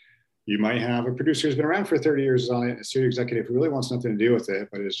ends. You might have a producer who's been around for 30 years on it, a studio executive who really wants nothing to do with it,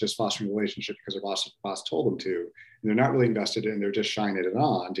 but is just fostering a relationship because their boss told them to. And they're not really invested in, they're just shining it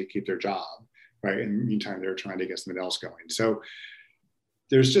on to keep their job, right? In the meantime, they're trying to get something else going. So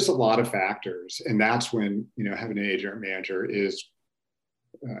there's just a lot of factors. And that's when, having an agent or manager is,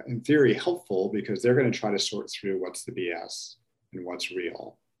 in theory, helpful because they're going to try to sort through what's the BS and what's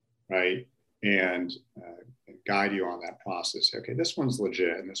real, right? And guide you on that process. Okay, this one's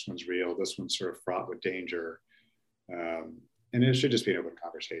legit and this one's real. This one's sort of fraught with danger. And it should just be an open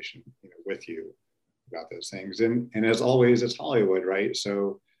conversation, with you about those things. And as always, it's Hollywood, right?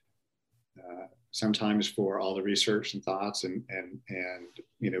 So sometimes for all the research and thoughts and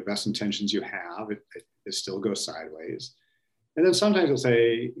best intentions you have, it still goes sideways. And then sometimes you'll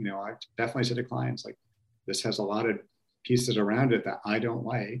say, I've definitely said to clients, like, this has a lot of pieces around it that I don't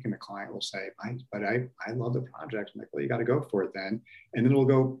like. And the client will say, but I love the project. I'm like, well, you got to go for it then. And then it'll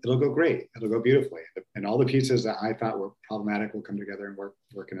go great. It'll go beautifully. And all the pieces that I thought were problematic will come together and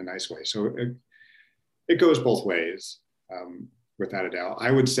work in a nice way. So it goes both ways, without a doubt.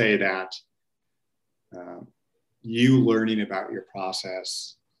 I would say that you learning about your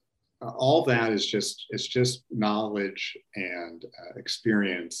process, all that is just knowledge and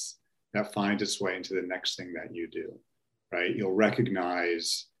experience that finds its way into the next thing that you do, right? You'll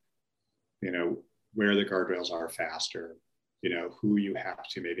recognize, where the guardrails are faster, who you have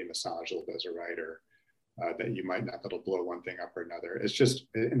to maybe massage a little bit as a writer, that you might not be able to blow one thing up or another. It's just,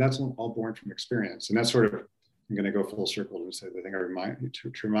 and that's all born from experience. And that's sort of, I'm going to go full circle to say the thing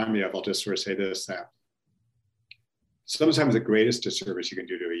to remind me of, I'll just sort of say this, that sometimes the greatest disservice you can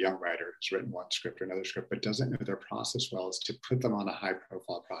do to a young writer who's written one script or another script, but doesn't know their process well, is to put them on a high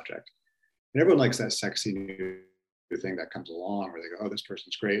profile project. And everyone likes that sexy new thing that comes along where they go, oh, this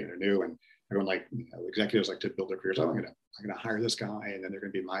person's great and they're new. And everyone executives like to build their careers. Oh, I'm gonna hire this guy and then they're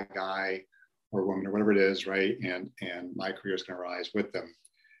gonna be my guy or woman or whatever it is, right? And my career is gonna rise with them.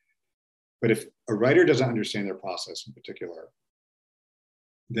 But if a writer doesn't understand their process in particular,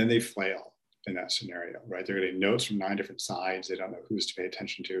 then they flail in that scenario, right? They're getting notes from 9 different sides. They don't know who's to pay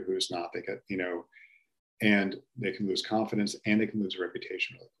attention to, who's not. They get, and they can lose confidence and they can lose a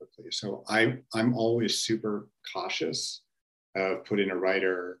reputation really quickly. So I'm always super cautious of putting a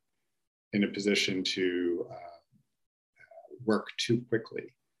writer in a position to work too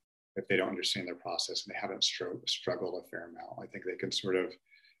quickly if they don't understand their process and they haven't struggled a fair amount. I think they can sort of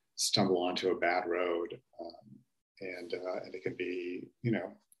stumble onto a bad road, and it can be,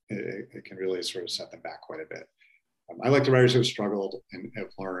 it can really sort of set them back quite a bit. I like the writers who have struggled and have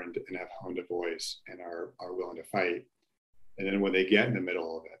learned and have honed a voice and are willing to fight. And then when they get in the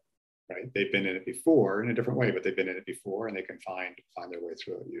middle of it, right, they've been in it before in a different way, but they've been in it before and they can find their way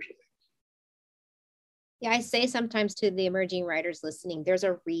through it usually. Yeah, I say sometimes to the emerging writers listening, there's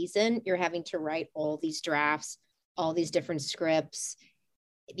a reason you're having to write all these drafts, all these different scripts,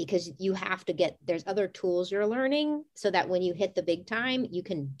 because you have to there's other tools you're learning so that when you hit the big time, you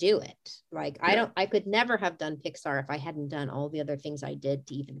can do it. Like, yeah. I could never have done Pixar if I hadn't done all the other things I did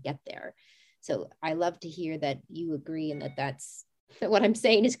to even get there. So I love to hear that you agree and that's what I'm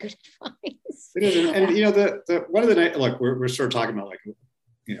saying is good advice. It is. And the one of the, look, we're sort of talking about like,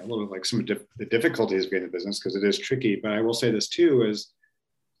 a little bit like some of the difficulties of getting the business because it is tricky. But I will say this too is,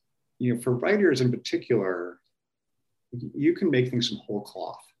 for writers in particular, you can make things from whole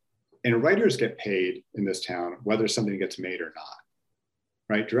cloth. And writers get paid in this town, whether something gets made or not,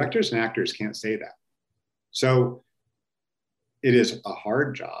 right? Directors and actors can't say that. So it is a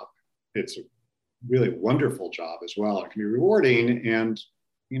hard job. It's a really wonderful job as well. It can be rewarding. And,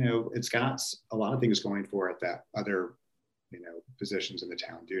 it's got a lot of things going for it that other, positions in the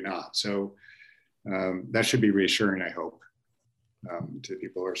town do not. So that should be reassuring, I hope, to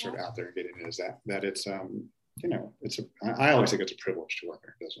people who are sort of out there and getting it, is that it's, I always think it's a privilege to work in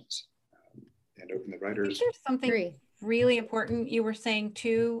a business. And the writers. There's something really important you were saying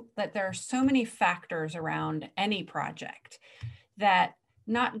too, that there are so many factors around any project that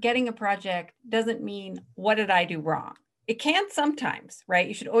not getting a project doesn't mean, what did I do wrong? It can sometimes, right?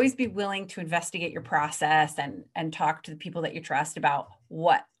 You should always be willing to investigate your process and talk to the people that you trust about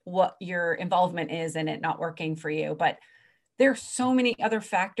what your involvement is in it not working for you. But there are so many other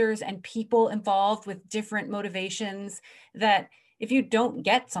factors and people involved with different motivations that if you don't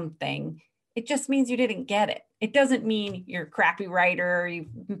get something, it just means you didn't get it. It doesn't mean you're a crappy writer, you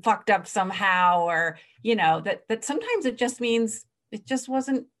fucked up somehow, or, that sometimes it just means it just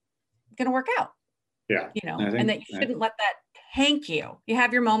wasn't going to work out. Yeah. And that you shouldn't let that hank you. You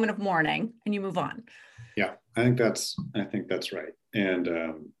have your moment of mourning and you move on. Yeah, I think that's right. And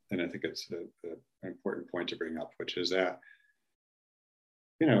I think it's an important point to bring up, which is that,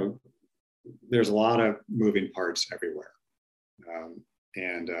 there's a lot of moving parts everywhere.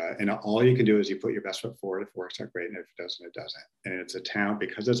 And all you can do is you put your best foot forward. If it works out great, and if it doesn't, it doesn't. And it's a town,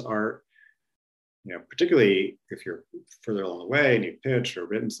 because it's art, particularly if you're further along the way and you pitched or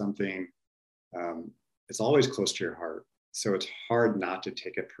written something, it's always close to your heart. So it's hard not to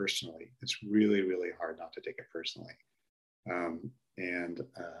take it personally. It's really, really hard not to take it personally. And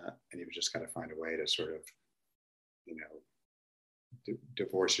you've just got to find a way to sort of,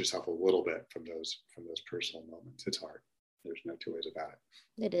 divorce yourself a little bit from those personal moments. It's hard. There's no two ways about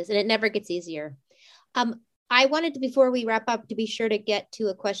it. It is, and it never gets easier. I wanted to, before we wrap up, to be sure to get to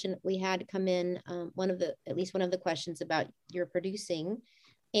a question we had come in. At least one of the questions about your producing.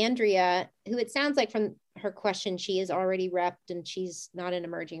 Andrea, who it sounds like from her question, she is already repped and she's not an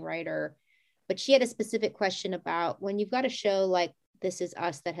emerging writer, but she had a specific question about when you've got a show like This Is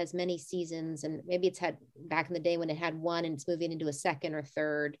Us that has many seasons, and maybe it's had back in the day when it had one and it's moving into a second or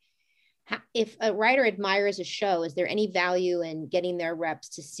third. If a writer admires a show, is there any value in getting their reps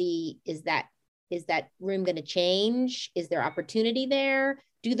to see, is that room going to change? Is there opportunity there?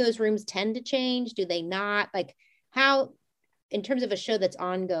 Do those rooms tend to change? Do they not? Like, how, in terms of a show that's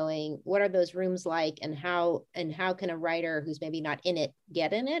ongoing, what are those rooms like, and how can a writer who's maybe not in it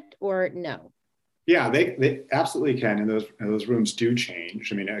get in it, or no? Yeah, they absolutely can. And those rooms do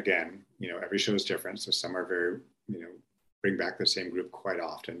change. I mean, again, every show is different. So some are very, bring back the same group quite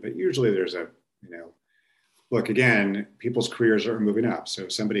often, but usually there's a, look, again, people's careers are moving up. So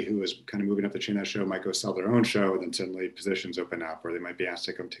somebody who is kind of moving up the chain of that show might go sell their own show, and then suddenly positions open up, or they might be asked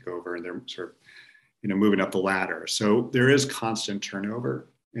to come take over, and they're sort of, moving up the ladder. So there is constant turnover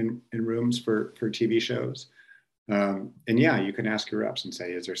in rooms for TV shows. And yeah, you can ask your reps and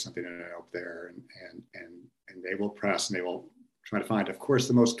say, is there something up there? And they will press and they will try to find. Of course,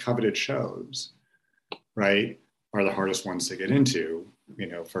 the most coveted shows, right, are the hardest ones to get into,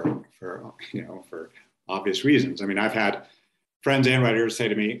 for obvious reasons. I mean, I've had friends and writers say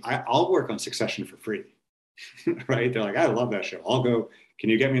to me, I'll work on Succession for free, right? They're like, I love that show. I'll go, can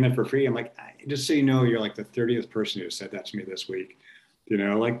you get me in it for free? I'm like, just so you know, you're like the 30th person who said that to me this week.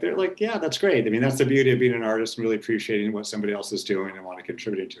 They're like, yeah, that's great. I mean, that's the beauty of being an artist and really appreciating what somebody else is doing and want to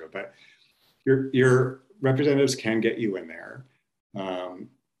contribute to it. But your representatives can get you in there.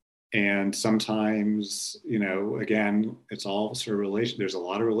 And sometimes, again, it's all sort of relation. There's a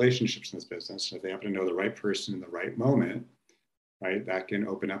lot of relationships in this business. So if they happen to know the right person in the right moment, right, that can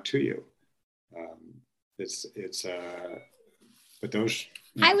open up to you. But those.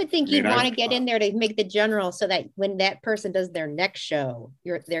 I would think you'd want to get in there to make the general so that when that person does their next show,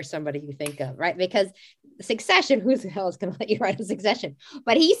 there's somebody you think of, right? Because Succession, who the hell is going to let you write a Succession?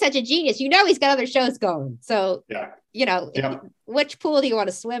 But he's such a genius. He's got other shows going. So, which pool do you want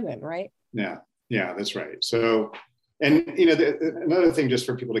to swim in, right? Yeah, that's right. So, and another thing just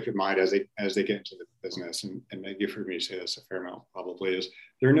for people to keep in mind as they get into the business, and you've heard me say this a fair amount probably, is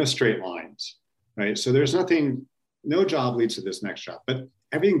there are no straight lines, right? So there's no job leads to this next job, but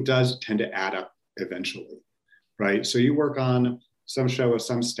everything does tend to add up eventually, right? So you work on some show with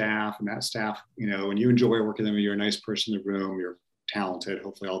some staff, and that staff, and you enjoy working with them, you're a nice person in the room, you're talented,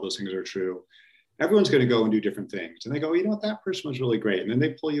 hopefully all those things are true. Everyone's going to go and do different things. And they go, that person was really great. And then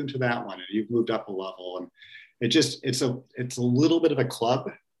they pull you into that one and you've moved up a level. And it's a little bit of a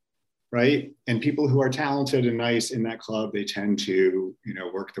club, right? And people who are talented and nice in that club, they tend to,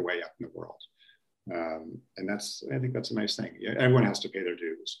 work their way up in the world. And I think that's a nice thing. Everyone has to pay their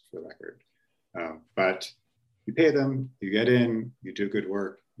dues, for the record. But you pay them, you get in, you do good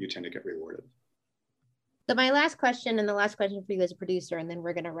work, you tend to get rewarded. So my last question, and the last question for you as a producer, and then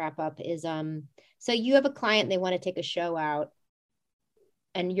we're going to wrap up, is so you have a client, they want to take a show out,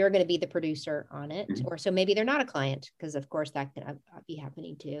 and you're going to be the producer on it. Mm-hmm. Or so maybe they're not a client, because of course that can be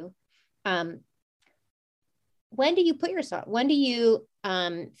happening too. When do you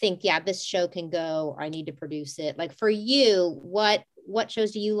think, this show can go, or I need to produce it? Like for you, what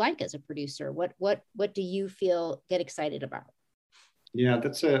shows do you like as a producer? What do you get excited about? Yeah,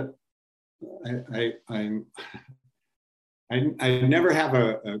 I never have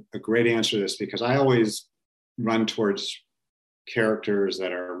a great answer to this, because I always run towards characters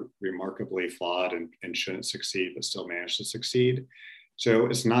that are remarkably flawed and shouldn't succeed, but still manage to succeed. So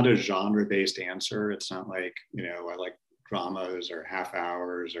it's not a genre-based answer. It's not like, I like dramas or half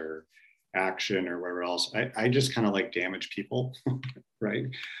hours or action or whatever else. I just kind of like damaged people, right?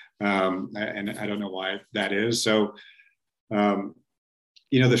 And I don't know why that is. So,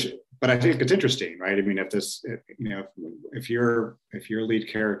 but I think it's interesting, right? I mean, if your lead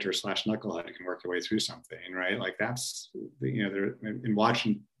character / knucklehead can work their way through something, right? Like that's, in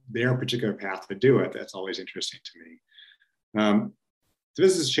watching their particular path to do it, that's always interesting to me. The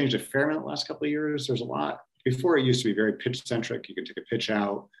business has changed a fair amount the last couple of years. There's a lot. Before, it used to be very pitch centric. You could take a pitch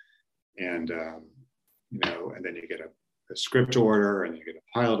out and then you get a script order, and you get a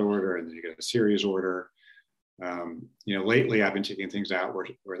pilot order, and then you get a series order. Lately I've been taking things out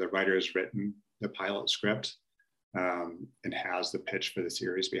where the writer has written the pilot script and has the pitch for the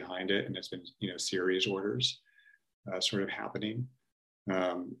series behind it, and it's been series orders sort of happening.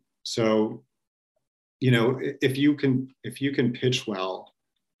 So if you can pitch well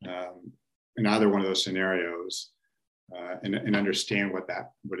in either one of those scenarios and understand what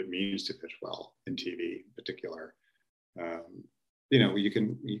it means to pitch well in TV in particular. You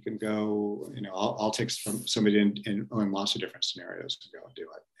can go, I'll take somebody in lots of different scenarios to go and do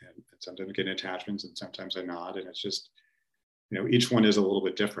it. And sometimes I get attachments and sometimes I not. And it's just, each one is a little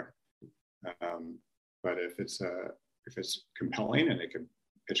bit different. But if it's compelling and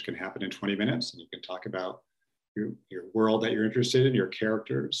pitch can happen in 20 minutes, and you can talk about your world that you're interested in, your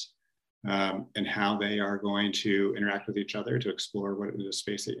characters, and how they are going to interact with each other to explore what the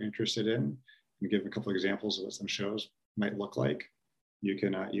space that you're interested in, and give a couple of examples of what some shows might look like. You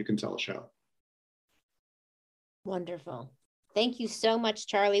can tell a show. Wonderful. Thank you so much,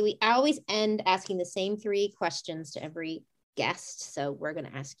 Charlie. I always end asking the same 3 questions to every guest. So we're going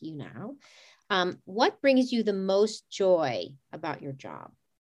to ask you now. What brings you the most joy about your job?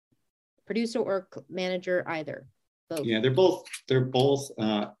 Producer or manager, either? Both. Yeah, they're both,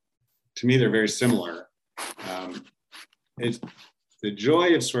 to me, they're very similar. It's the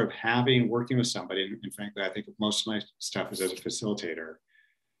joy of sort of working with somebody, and frankly, I think most of my stuff is as a facilitator,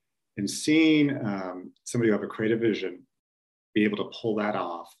 and seeing somebody who have a creative vision be able to pull that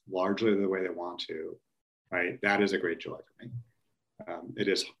off largely the way they want to, right? That is a great joy for me.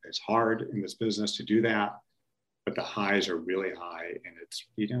 It's hard in this business to do that, but the highs are really high, and it's,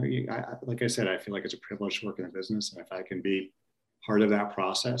 like I said, I feel like it's a privilege to work in the business, and if I can be part of that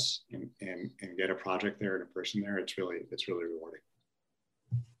process and get a project there and a person there, it's really rewarding.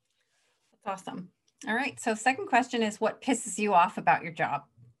 That's awesome. All right. So second question is, what pisses you off about your job?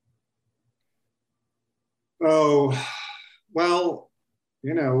 Oh, well,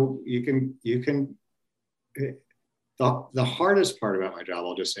 you can, the hardest part about my job,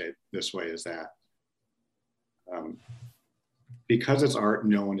 I'll just say it this way, is that because it's art,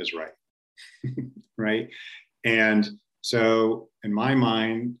 no one is right. Right. And so in my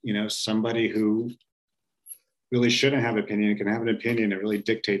mind, somebody who really shouldn't have an opinion can have an opinion and really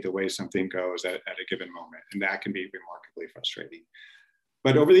dictate the way something goes at a given moment. And that can be remarkably frustrating.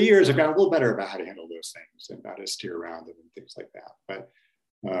 But over the years, I've gotten a little better about how to handle those things and how to steer around them and things like that. But,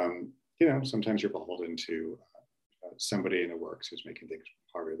 sometimes you're beholden to somebody in the works who's making things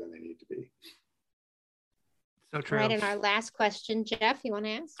harder than they need to be. So true. All right, and our last question, Jeff, you want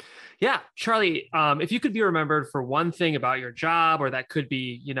to ask? Yeah, Charlie, if you could be remembered for one thing about your job, or that could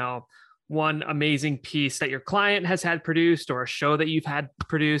be, one amazing piece that your client has had produced or a show that you've had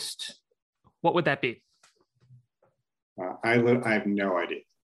produced, what would that be? I have no idea.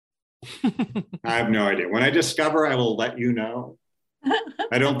 I have no idea. When I discover, I will let you know.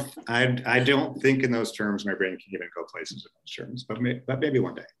 I don't think in those terms. My brain can even go places in those terms, but maybe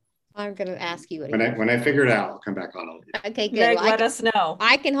one day. I'm going to ask you. When I figure it out, I'll come back on. Okay, good. Meg, let us know.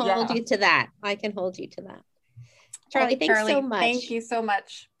 I can hold you to that. Charlie, thanks so much. Thank you so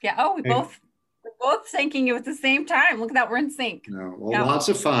much. Yeah. Oh, we're both thanking you at the same time. Look at that, we're in sync. No, well, lots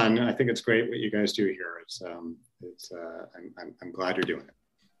of fun. I think it's great what you guys do here. I'm glad you're doing it.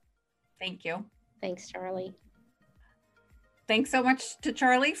 Thank you. Thanks, Charlie. Thanks so much to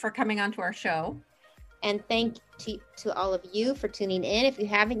Charlie for coming on to our show. And thank to all of you for tuning in. If you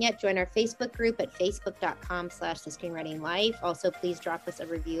haven't yet, join our Facebook group at facebook.com/thescreenwritinglife. Also, please drop us a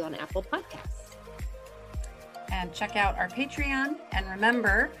review on Apple Podcasts. And check out our Patreon. And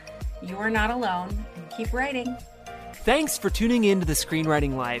remember, you are not alone, and keep writing. Thanks for tuning in to The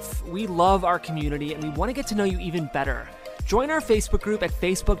Screenwriting Life. We love our community and we want to get to know you even better. Join our Facebook group at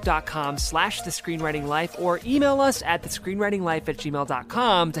facebook.com/thescreenwritinglife or email us at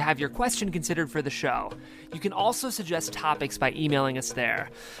thescreenwritinglife@gmail.com to have your question considered for the show. You can also suggest topics by emailing us there.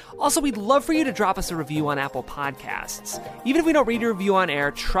 Also, we'd love for you to drop us a review on Apple Podcasts. Even if we don't read your review on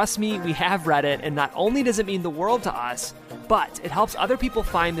air, trust me, we have read it, and not only does it mean the world to us, but it helps other people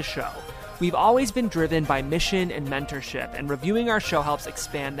find the show. We've always been driven by mission and mentorship, and reviewing our show helps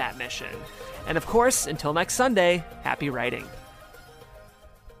expand that mission. And of course, until next Sunday, happy writing.